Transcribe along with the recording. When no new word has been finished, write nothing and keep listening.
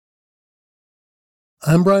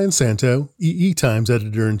I'm Brian Santo, EE Times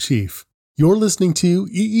Editor-in-Chief. You're listening to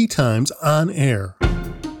EE Times On Air.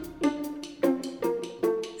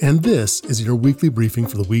 And this is your weekly briefing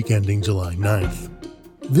for the week ending July 9th.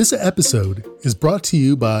 This episode is brought to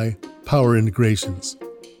you by Power Integrations,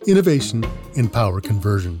 innovation in power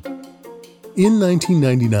conversion. In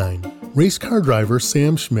 1999, race car driver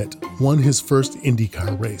Sam Schmidt won his first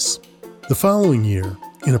IndyCar race. The following year,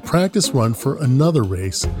 in a practice run for another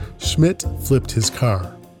race, Schmidt flipped his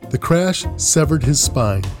car. The crash severed his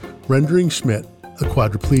spine, rendering Schmidt a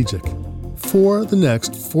quadriplegic. For the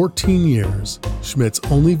next 14 years, Schmidt's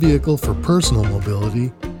only vehicle for personal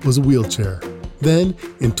mobility was a wheelchair. Then,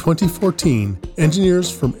 in 2014,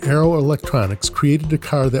 engineers from Arrow Electronics created a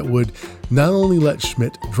car that would not only let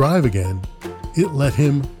Schmidt drive again, it let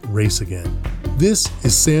him race again. This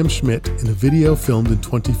is Sam Schmidt in a video filmed in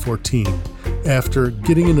 2014, after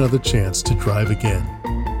getting another chance to drive again.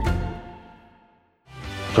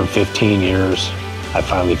 For 15 years, I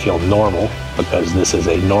finally feel normal because this is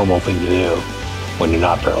a normal thing to do when you're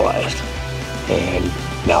not paralyzed. And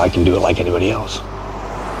now I can do it like anybody else.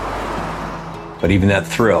 But even that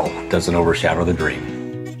thrill doesn't overshadow the dream.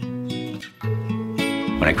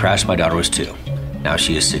 When I crashed, my daughter was 2. Now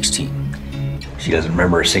she is 16. She doesn't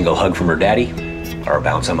remember a single hug from her daddy or a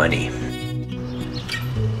bounce on my knee.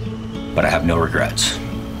 But I have no regrets,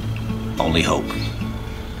 only hope,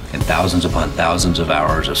 and thousands upon thousands of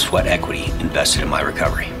hours of sweat equity invested in my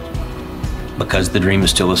recovery. Because the dream is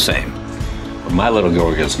still the same. When my little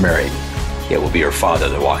girl gets married, it will be her father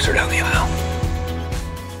that walks her down the aisle.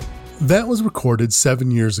 That was recorded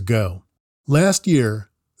 7 years ago. Last year,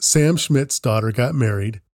 Sam Schmidt's daughter got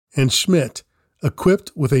married, and Schmidt,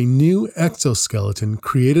 equipped with a new exoskeleton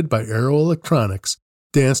created by Arrow Electronics,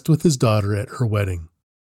 danced with his daughter at her wedding.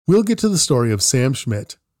 We'll get to the story of Sam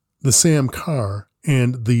Schmidt, the Sam car,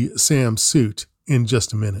 and the Sam suit in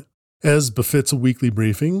just a minute. As befits a weekly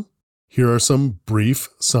briefing, here are some brief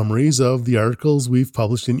summaries of the articles we've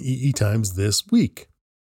published in EE Times this week.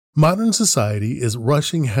 Modern society is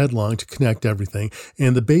rushing headlong to connect everything,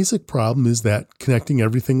 and the basic problem is that connecting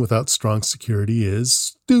everything without strong security is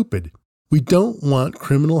stupid. We don't want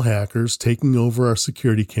criminal hackers taking over our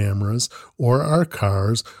security cameras or our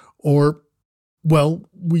cars, well,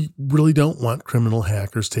 we really don't want criminal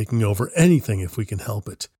hackers taking over anything if we can help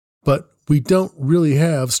it. But we don't really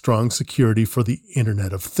have strong security for the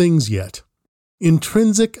Internet of Things yet.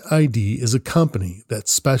 Intrinsic ID is a company that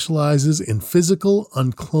specializes in physical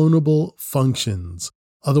unclonable functions,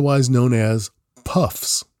 otherwise known as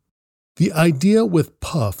PUFs. The idea with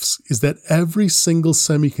PUFs is that every single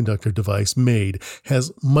semiconductor device made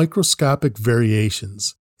has microscopic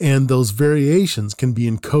variations, and those variations can be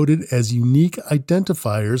encoded as unique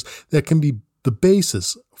identifiers that can be the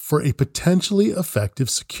basis for a potentially effective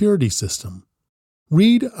security system.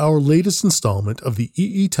 Read our latest installment of the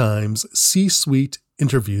EE Times C-Suite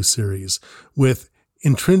interview series with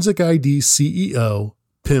Intrinsic ID CEO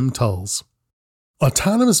Pim Tulls.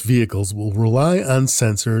 Autonomous vehicles will rely on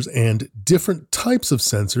sensors, and different types of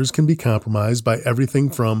sensors can be compromised by everything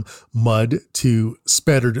from mud to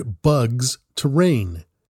spattered bugs to rain.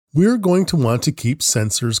 We're going to want to keep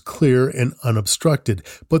sensors clear and unobstructed,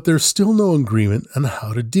 but there's still no agreement on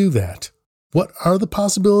how to do that. What are the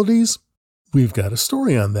possibilities? We've got a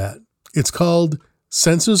story on that. It's called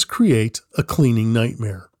Sensors Create a Cleaning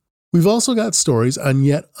Nightmare. We've also got stories on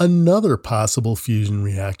yet another possible fusion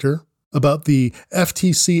reactor, about the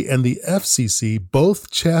FTC and the FCC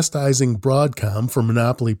both chastising Broadcom for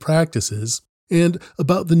monopoly practices, and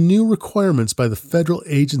about the new requirements by the federal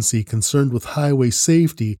agency concerned with highway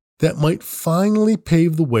safety that might finally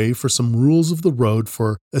pave the way for some rules of the road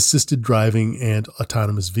for assisted driving and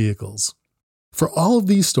autonomous vehicles. For all of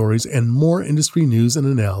these stories and more industry news and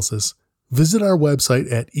analysis, visit our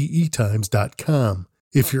website at eetimes.com.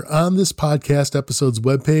 If you're on this podcast episode's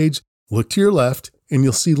webpage, look to your left and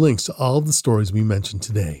you'll see links to all of the stories we mentioned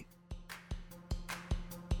today.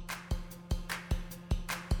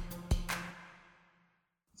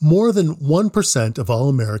 More than 1% of all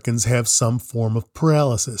Americans have some form of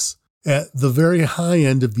paralysis. At the very high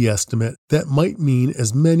end of the estimate, that might mean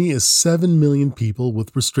as many as 7 million people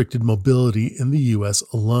with restricted mobility in the U.S.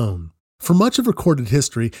 alone. For much of recorded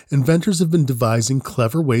history, inventors have been devising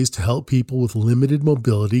clever ways to help people with limited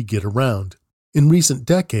mobility get around. In recent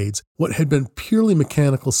decades, what had been purely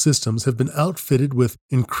mechanical systems have been outfitted with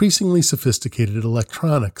increasingly sophisticated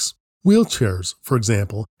electronics. Wheelchairs, for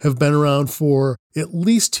example, have been around for at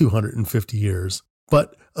least 250 years,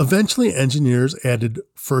 but eventually engineers added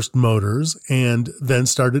first motors and then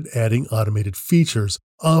started adding automated features,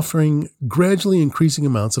 offering gradually increasing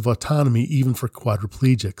amounts of autonomy even for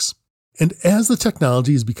quadriplegics. And as the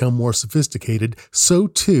technology has become more sophisticated, so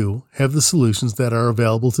too have the solutions that are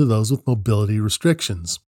available to those with mobility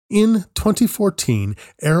restrictions. In 2014,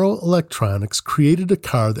 Arrow Electronics created a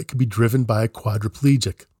car that could be driven by a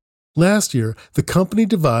quadriplegic. Last year, the company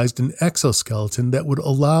devised an exoskeleton that would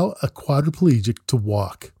allow a quadriplegic to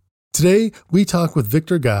walk. Today, we talk with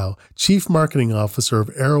Victor Gao, Chief Marketing Officer of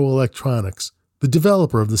Arrow Electronics, the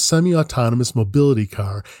developer of the semi-autonomous mobility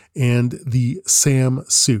car and the SAM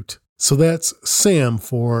suit. So that's SAM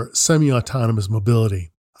for semi-autonomous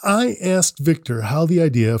mobility. I asked Victor how the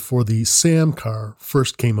idea for the SAM car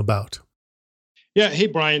first came about. Yeah. Hey,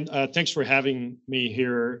 Brian. Thanks for having me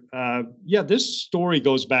here. This story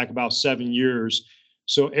goes back about 7 years.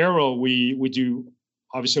 So Arrow, we do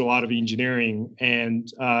obviously a lot of engineering,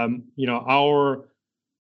 and our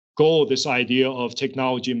goal, this idea of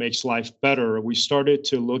technology makes life better. We started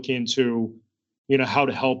to look into how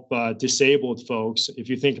to help disabled folks. If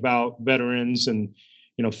you think about veterans and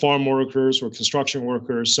farm workers or construction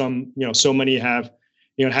workers, so many have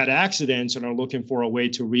had accidents and are looking for a way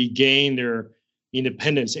to regain their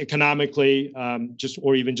independence economically,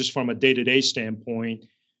 or even just from a day-to-day standpoint.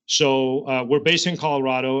 So we're based in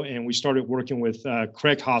Colorado, and we started working with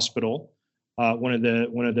Craig Hospital, one of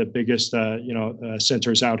the biggest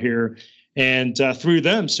centers out here, and through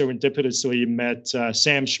them serendipitously met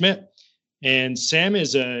Sam Schmidt. And Sam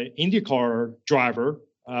is an IndyCar driver.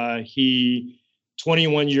 He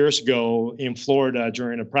 21 years ago in Florida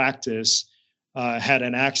during a practice had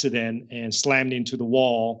an accident and slammed into the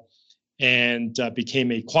wall and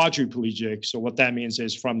became a quadriplegic. So what that means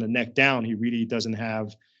is from the neck down, he really doesn't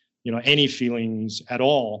have any feelings at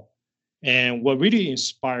all. And what really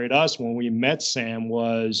inspired us when we met Sam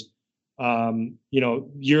was,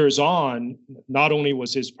 years on, not only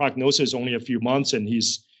was his prognosis only a few months, and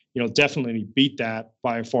he's definitely beat that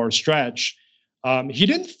by a far stretch. He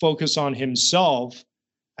didn't focus on himself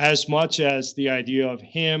as much as the idea of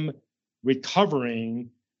him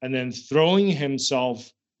recovering and then throwing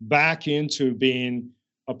himself back into being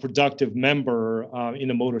a productive member in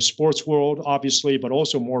the motorsports world, obviously, but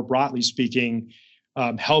also more broadly speaking,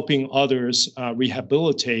 helping others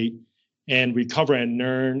rehabilitate and recover and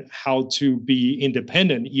learn how to be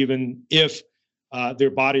independent, even if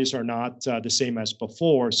their bodies are not the same as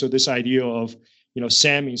before. So this idea of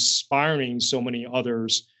Sam inspiring so many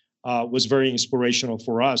others was very inspirational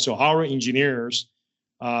for us. So our engineers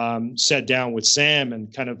sat down with Sam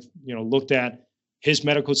and kind of looked at his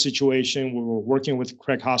medical situation. We were working with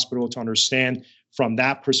Craig Hospital to understand from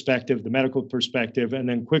that perspective, the medical perspective, and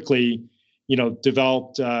then quickly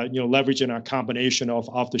developed leveraging a combination of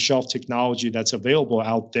off-the-shelf technology that's available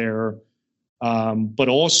out there, but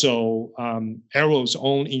also Arrow's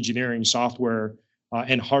own engineering software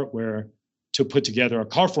and hardware to put together a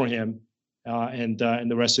car for him, and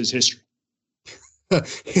the rest is history.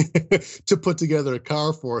 To put together a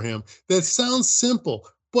car for him. That sounds simple,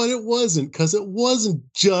 but it wasn't, because it wasn't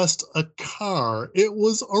just a car. It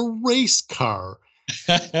was a race car.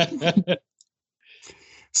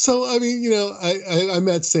 So, I mean, I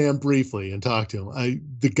met Sam briefly and talked to him.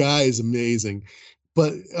 The guy is amazing.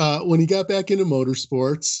 But when he got back into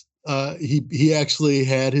motorsports, he actually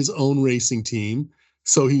had his own racing team.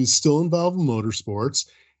 So he was still involved in motorsports.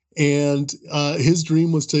 And his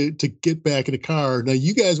dream was to get back in a car. Now,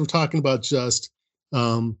 you guys were talking about just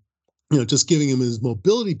giving him his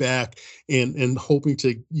mobility back and hoping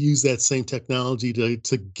to use that same technology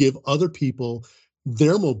to give other people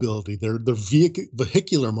their mobility, their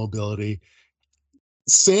vehicular mobility.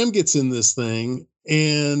 Sam gets in this thing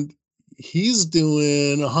and he's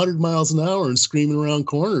doing 100 miles an hour and screaming around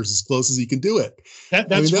corners as close as he can do it. That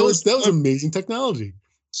was amazing technology.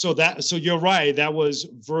 So you're right. That was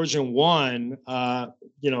version 1.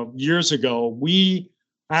 Years ago, we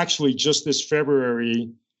actually just this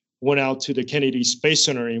February went out to the Kennedy Space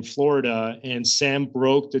Center in Florida, and Sam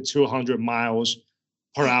broke the 200 miles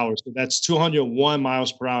per hour. So that's 201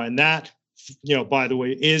 miles per hour. And that, by the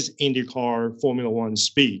way, is IndyCar Formula One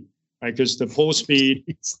speed, right? Because the pole speed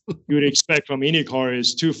you would expect from IndyCar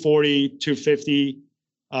is 240, 250.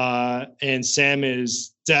 And Sam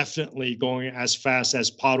is definitely going as fast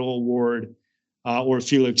as Pato O'Ward or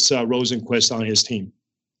Felix Rosenqvist on his team.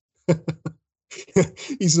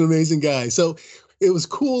 He's an amazing guy. So it was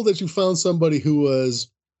cool that you found somebody who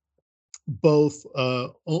was both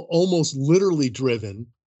almost literally driven.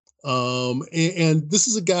 And this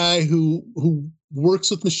is a guy who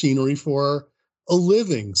works with machinery for a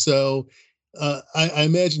living. So I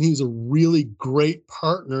imagine he was a really great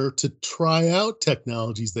partner to try out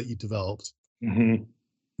technologies that you developed. Mm-hmm.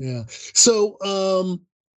 Yeah. So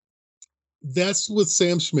that's with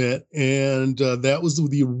Sam Schmidt, and that was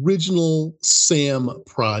the original SAM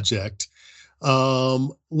project.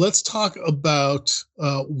 Let's talk about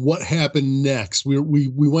what happened next. We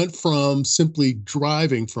went from simply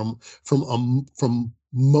driving from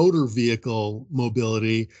motor vehicle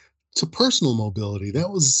mobility to personal mobility.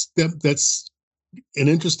 That's an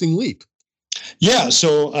interesting leap. Yeah,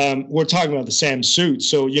 so we're talking about the SAM suit.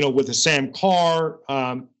 So with the SAM car,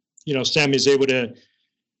 Sam is able to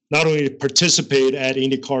not only participate at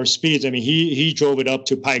IndyCar speeds. I mean, he drove it up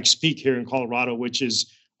to Pikes Peak here in Colorado, which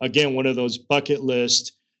is again one of those bucket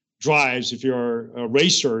list drives. If you're a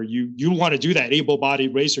racer, you want to do that.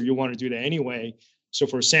 Able-bodied racer, you want to do that anyway. So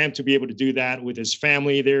for Sam to be able to do that with his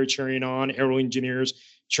family there cheering on, aero engineers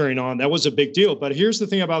cheering on, that was a big deal. But here's the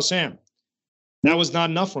thing about Sam. That was not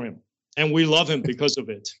enough for him. And we love him because of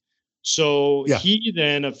it. So he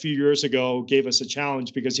then a few years ago gave us a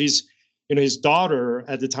challenge because his daughter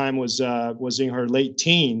at the time was in her late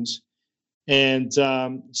teens. And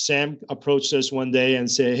Sam approached us one day and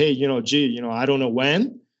said, hey, I don't know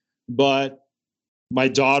when, but my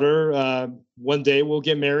daughter one day will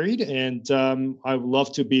get married. And I would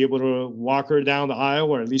love to be able to walk her down the aisle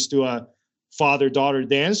or at least do a father-daughter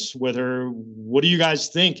dance with her. What do you guys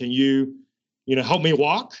think? Can you help me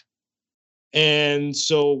walk? And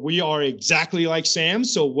so we are exactly like Sam.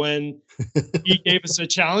 So when he gave us a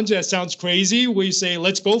challenge that sounds crazy, we say,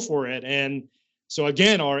 let's go for it. And so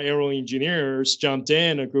again, our aero engineers jumped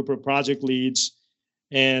in, a group of project leads,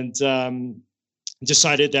 and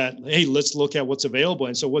decided that, hey, let's look at what's available.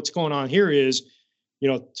 And so what's going on here is,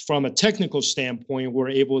 from a technical standpoint, we're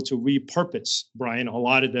able to repurpose, Brian, a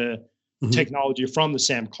lot of the technology from the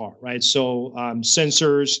SAM car, right? So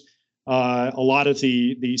sensors, a lot of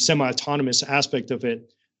the semi-autonomous aspect of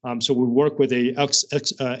it. So we work with a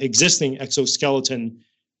existing exoskeleton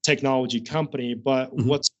technology company, but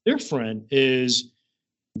what's different is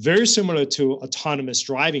very similar to autonomous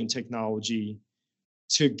driving technology.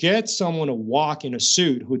 To get someone to walk in a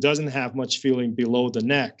suit who doesn't have much feeling below the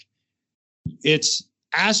neck, it's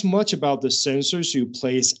as much about the sensors you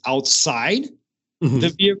place outside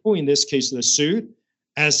the vehicle, in this case, the suit,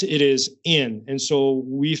 as it is in. And so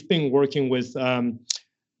we've been working with the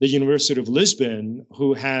University of Lisbon,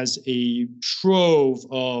 who has a trove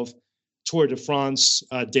of Tour de France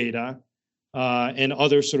data and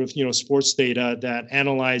other sort of, sports data that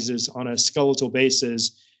analyzes on a skeletal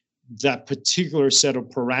basis that particular set of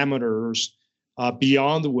parameters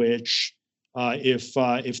beyond which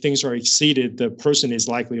if things are exceeded, the person is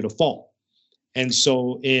likely to fall. And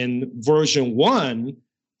so in version 1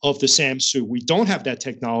 of the SAM suit, we don't have that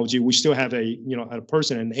technology. We still have a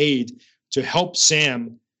person, an aide, to help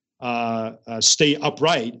Sam stay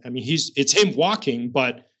upright. I mean, it's him walking,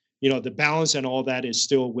 but the balance and all that is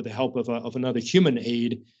still with the help of another human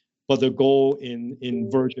aid. But the goal in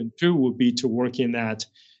version 2 would be to work in that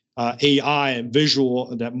AI and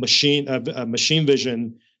that machine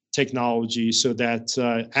vision technology, so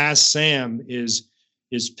that as Sam is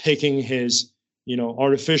picking his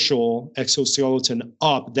artificial exoskeleton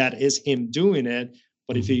up, that is him doing it.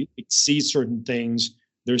 But if he exceeds certain things,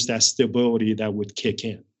 there's that stability that would kick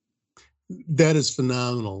in. That is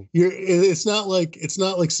phenomenal. It's not like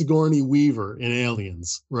Sigourney Weaver in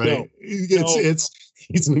Aliens, right? No.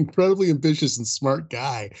 He's an incredibly ambitious and smart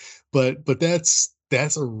guy, but that's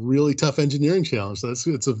a really tough engineering challenge.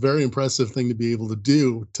 It's a very impressive thing to be able to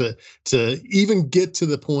do, to even get to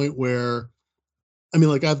the point where, I mean,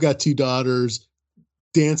 like, I've got 2 daughters.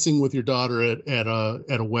 Dancing with your daughter at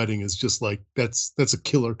a wedding is just like, that's a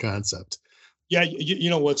killer concept. Yeah,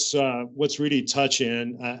 what's really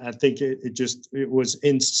touching. I think it was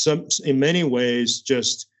in many ways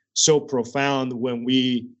just so profound when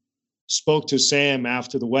we spoke to Sam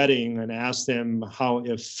after the wedding and asked him how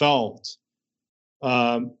it felt.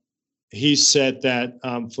 He said that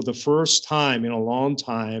for the first time in a long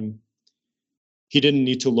time, he didn't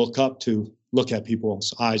need to look at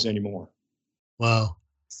people's eyes anymore. Wow.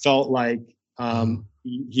 Felt like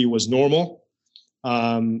he was normal.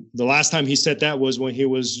 The last time he said that was when he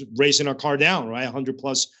was racing a car down, right? 100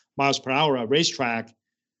 plus miles per hour at racetrack.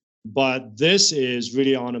 But this is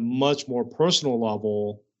really on a much more personal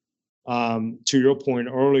level, to your point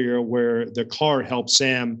earlier, where the car helped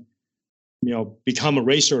Sam, become a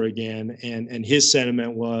racer again. And his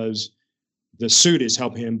sentiment was the suit is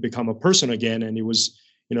helping him become a person again. And it was,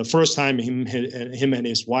 first time him and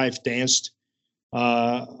his wife danced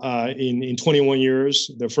in 21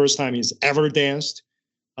 years, the first time he's ever danced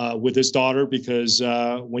with his daughter, because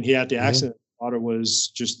when he had the accident, his daughter was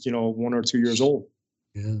just 1 or 2 years old.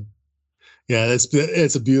 Yeah, Yeah,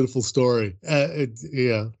 it's a beautiful story.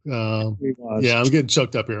 Yeah, I'm getting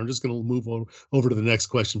choked up here. I'm just going to move over to the next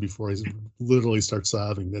question before I literally start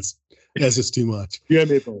sobbing. That's just too much. Yeah,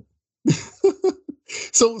 Maple.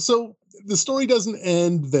 So the story doesn't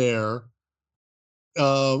end there.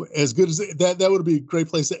 As good as that would be a great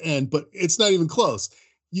place to end, but it's not even close.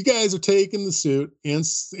 You guys are taking the suit and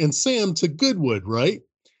Sam to Goodwood, right?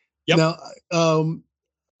 Yep. Now,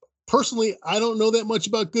 personally, I don't know that much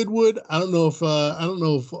about Goodwood. I don't know if a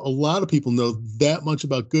lot of people know that much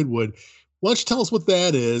about Goodwood. Why don't you tell us what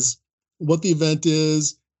that is, what the event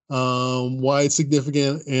is, why it's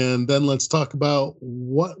significant, and then let's talk about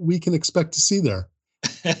what we can expect to see there.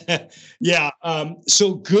 Yeah.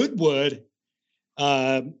 So Goodwood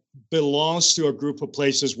belongs to a group of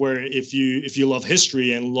places where if you love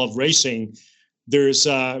history and love racing, there's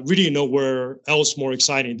really nowhere else more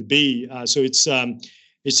exciting to be. So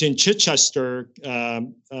it's in Chichester,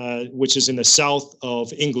 which is in the south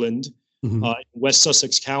of England, West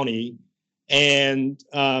Sussex County. And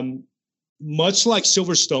much like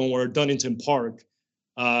Silverstone or Donington Park,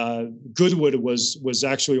 Goodwood was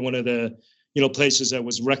actually one of the places that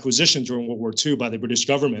was requisitioned during World War II by the British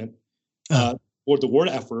government for the war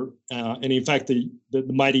effort. And in fact, the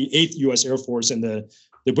mighty 8th U.S. Air Force and the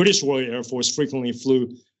British Royal Air Force frequently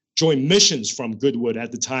flew joint missions from Goodwood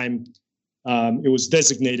at the time. It was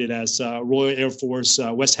designated as Royal Air Force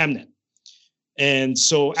West Hamnet. And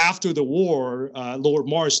so after the war, Lord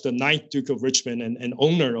March, the 9th Duke of Richmond and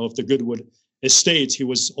owner of the Goodwood Estates, he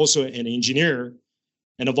was also an engineer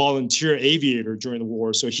and a volunteer aviator during the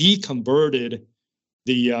war. So he converted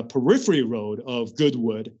the periphery road of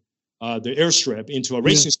Goodwood, the airstrip, into a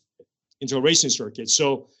racing circuit.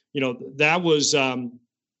 So, that was,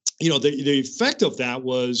 the effect of that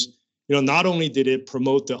was, not only did it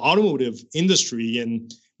promote the automotive industry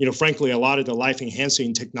and, frankly, a lot of the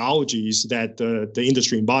life-enhancing technologies that the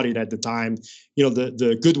industry embodied at the time,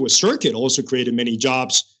 the Goodwood circuit also created many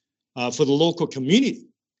jobs for the local community.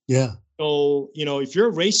 Yeah. So, if you're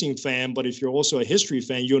a racing fan, but if you're also a history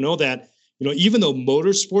fan, you'll know that, even though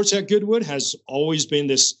motorsports at Goodwood has always been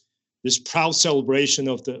this proud celebration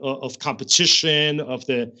of competition, of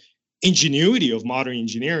the ingenuity of modern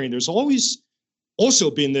engineering, there's always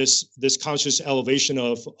also been this conscious elevation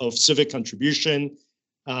of civic contribution,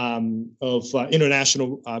 of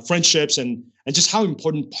international friendships, and just how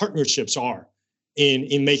important partnerships are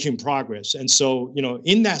in making progress. And so,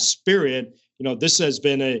 in that spirit, this has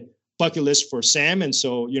been a bucket list for Sam. And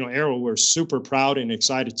so, Aero, we're super proud and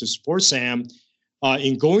excited to support Sam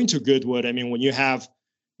in going to Goodwood. I mean, when you have,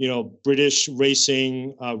 British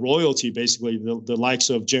racing royalty, basically the likes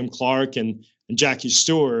of Jim Clark and Jackie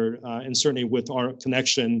Stewart, and certainly with our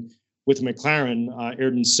connection with McLaren,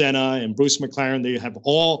 Ayrton Senna and Bruce McLaren, they have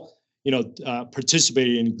all,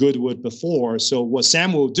 participated in Goodwood before. So what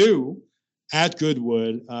Sam will do at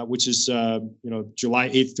Goodwood, which is, July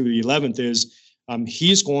 8th through the 11th, is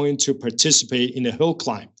he's going to participate in the hill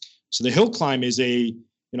climb. So the hill climb is a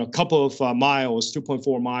couple of miles,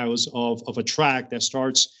 2.4 miles of a track that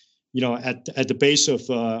starts, at the base of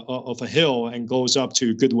a hill and goes up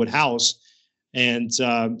to Goodwood House. And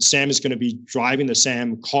Sam is going to be driving the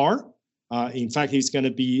Sam car. In fact, he's going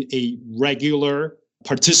to be a regular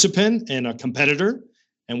participant and a competitor.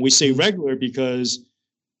 And we say regular because,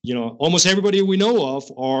 almost everybody we know of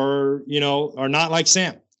are not like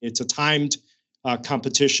Sam. It's a timed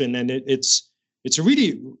competition, and it's a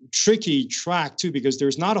really tricky track too, because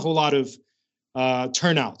there's not a whole lot of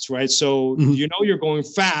turnouts, right? So you're going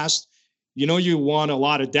fast, you want a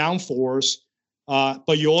lot of downforce,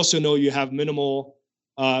 but you also know you have minimal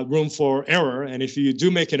room for error, and if you do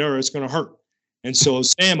make an error, it's going to hurt. And so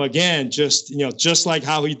Sam, again, just like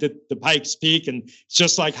how he did the Pikes Peak, and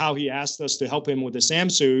just like how he asked us to help him with the Sam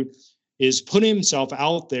suit, is putting himself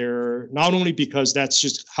out there, not only because that's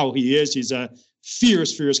just how he is, he's a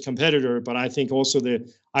fierce competitor, but I think also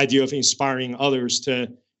the idea of inspiring others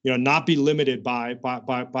to, not be limited by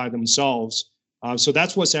themselves. So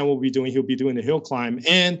that's what Sam will be doing. He'll be doing the hill climb,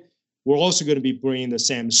 and we're also going to be bringing the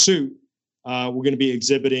Sam suit. We're going to be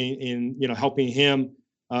exhibiting in, helping him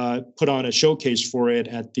put on a showcase for it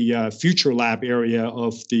at the Future Lab area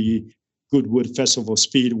of the Goodwood Festival of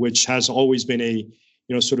Speed, which has always been a,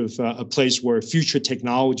 sort of a place where future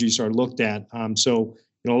technologies are looked at. So,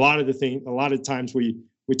 a lot of times we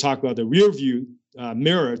talk about the rear view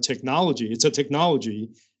mirror technology. It's a technology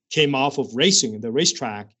came off of racing, the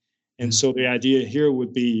racetrack. And so the idea here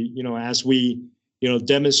would be, as we,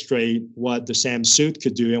 demonstrate what the Sam suit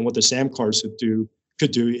could do and what the Sam cars could do,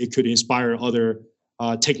 it could inspire other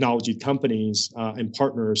technology companies and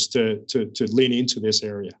partners to lean into this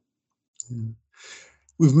area.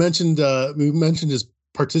 we've mentioned his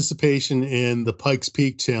participation in the Pikes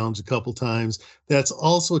Peak Challenge a couple times. That's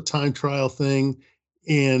also a time trial thing,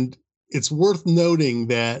 and it's worth noting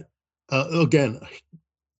that again,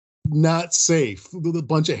 not safe. A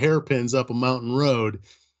bunch of hairpins up a mountain road.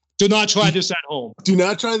 Do not try this at home. Do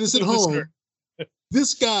not try this at home.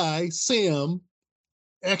 This guy, Sam,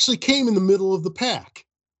 actually came in the middle of the pack.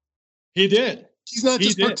 He did. He's not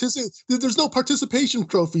just participating. There's no participation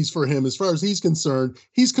trophies for him as far as he's concerned.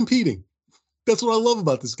 He's competing. That's what I love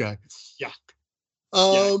about this guy. Yeah.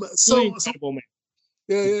 Yeah,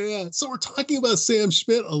 So we're talking about Sam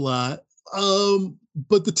Schmidt a lot.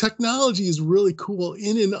 But the technology is really cool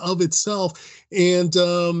in and of itself. And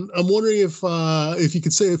I'm wondering if you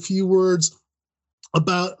could say a few words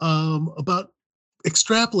about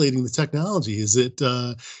extrapolating the technology. Is it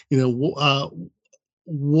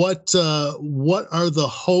what are the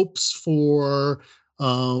hopes for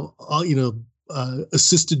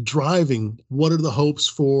assisted driving? What are the hopes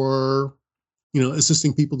for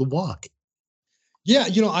assisting people to walk? Yeah,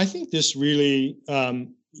 I think this really.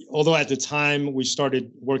 Although at the time we started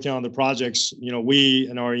working on the projects, we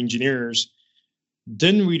and our engineers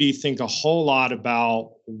didn't really think a whole lot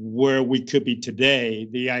about where we could be today.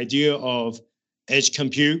 The idea of edge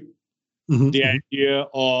compute, the idea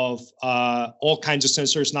of all kinds of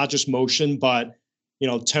sensors, not just motion, but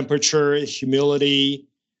temperature, humidity,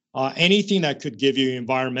 anything that could give you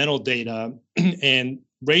environmental data. And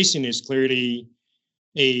racing is clearly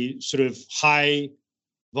a sort of high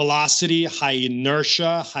velocity, high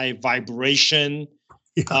inertia, high vibration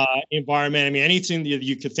environment. I mean, anything that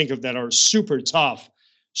you could think of that are super tough.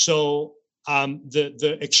 So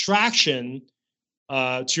the extraction,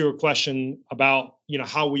 to your question about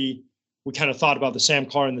how we kind of thought about the SAM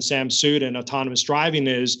car and the SAM suit and autonomous driving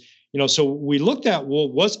is, so we looked at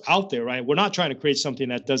what's out there, right? We're not trying to create something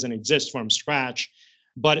that doesn't exist from scratch,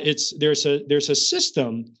 but there's a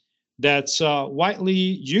system that's widely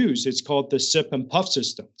used. It's called the sip and puff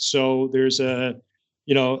system. So there's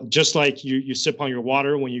just like you sip on your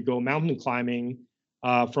water when you go mountain climbing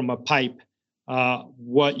from a pipe,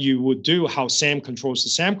 what you would do, how Sam controls the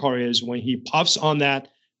SAM car is when he puffs on that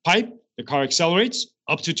pipe, the car accelerates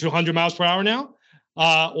up to 200 miles per hour now,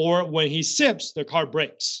 or when he sips, the car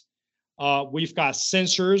brakes. We've got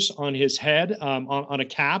sensors on his head, on a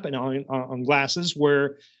cap and on glasses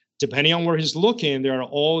where, depending on where he's looking, there are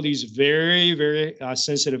all these very, very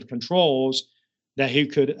sensitive controls that he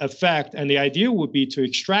could affect. And the idea would be to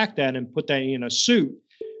extract that and put that in a suit.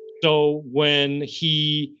 So when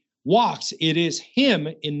he walks, it is him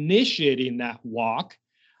initiating that walk.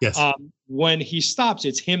 Yes. When he stops,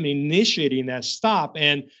 it's him initiating that stop.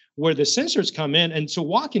 And where the sensors come in, and so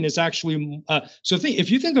walking is actually,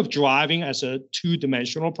 if you think of driving as a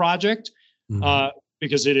two-dimensional project,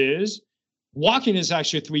 because it is, walking is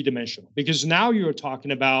actually three-dimensional, because now you're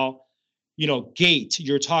talking about, gait.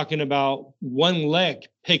 You're talking about one leg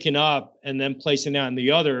picking up and then placing it on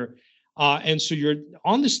the other. And so you're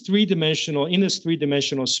in this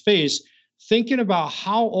three-dimensional space, thinking about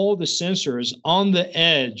how all the sensors on the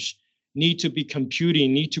edge need to be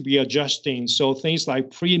computing, need to be adjusting. So things like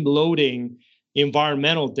preloading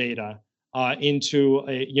environmental data into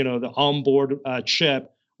the onboard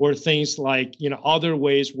chip, or things like other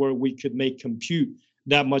ways where we could make compute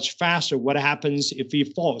that much faster. What happens if he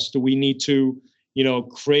falls? Do we need to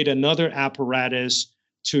create another apparatus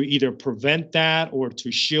to either prevent that or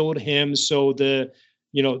to shield him? So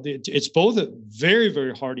it's both a very,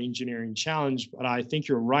 very hard engineering challenge, but I think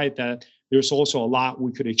you're right that there's also a lot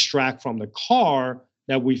we could extract from the car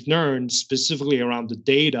that we've learned specifically around the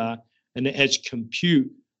data and the edge compute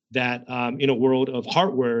that in a world of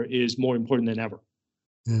hardware is more important than ever.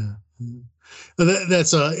 Yeah,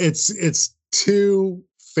 it's two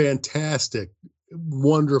fantastic,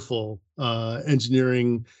 wonderful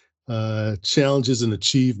engineering challenges and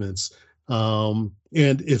achievements. And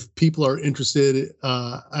if people are interested,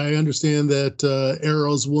 I understand that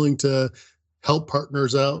Arrow is willing to help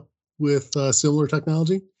partners out with similar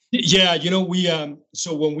technology. Yeah,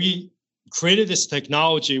 so when we created this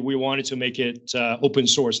technology, we wanted to make it open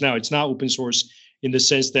source. Now, it's not open source in the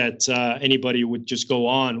sense that anybody would just go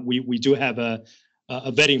on. We do have a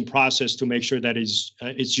vetting process to make sure that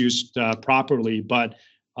it's used properly. But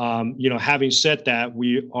having said that,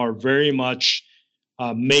 we are very much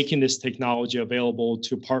making this technology available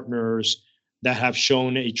to partners that have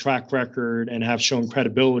shown a track record and have shown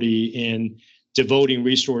credibility in devoting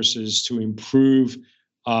resources to improve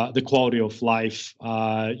the quality of life,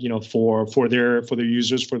 for their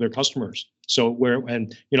users, for their customers. So we'll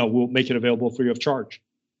make it available free of charge.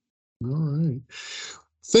 All right.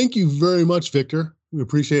 Thank you very much, Victor. We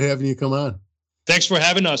appreciate having you come on. Thanks for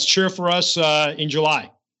having us. Cheer for us in July.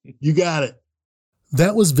 You got it.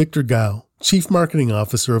 That was Victor Gao, Chief Marketing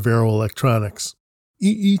Officer of Arrow Electronics.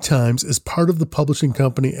 EE Times is part of the publishing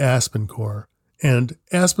company AspenCore, and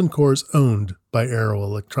AspenCore is owned by Arrow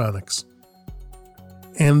Electronics.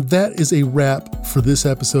 And that is a wrap for this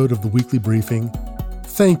episode of the Weekly Briefing.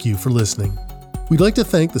 Thank you for listening. We'd like to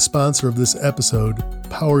thank the sponsor of this episode,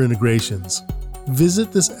 Power Integrations.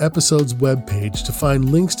 Visit this episode's webpage to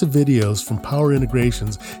find links to videos from Power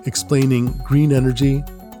Integrations explaining green energy,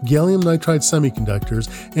 gallium nitride semiconductors,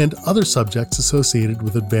 and other subjects associated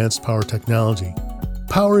with advanced power technology.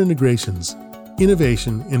 Power Integrations,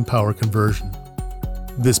 innovation in power conversion.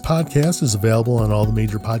 This podcast is available on all the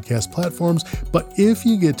major podcast platforms, but if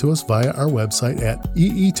you get to us via our website at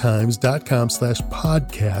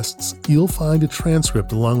eetimes.com/podcasts, you'll find a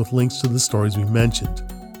transcript along with links to the stories we mentioned.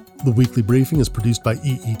 The Weekly Briefing is produced by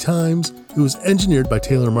EE Times. It was engineered by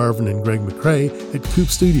Taylor Marvin and Greg McCrae at Coop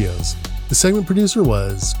Studios. The segment producer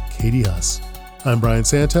was Katie Huss. I'm Brian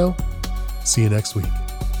Santo. See you next week.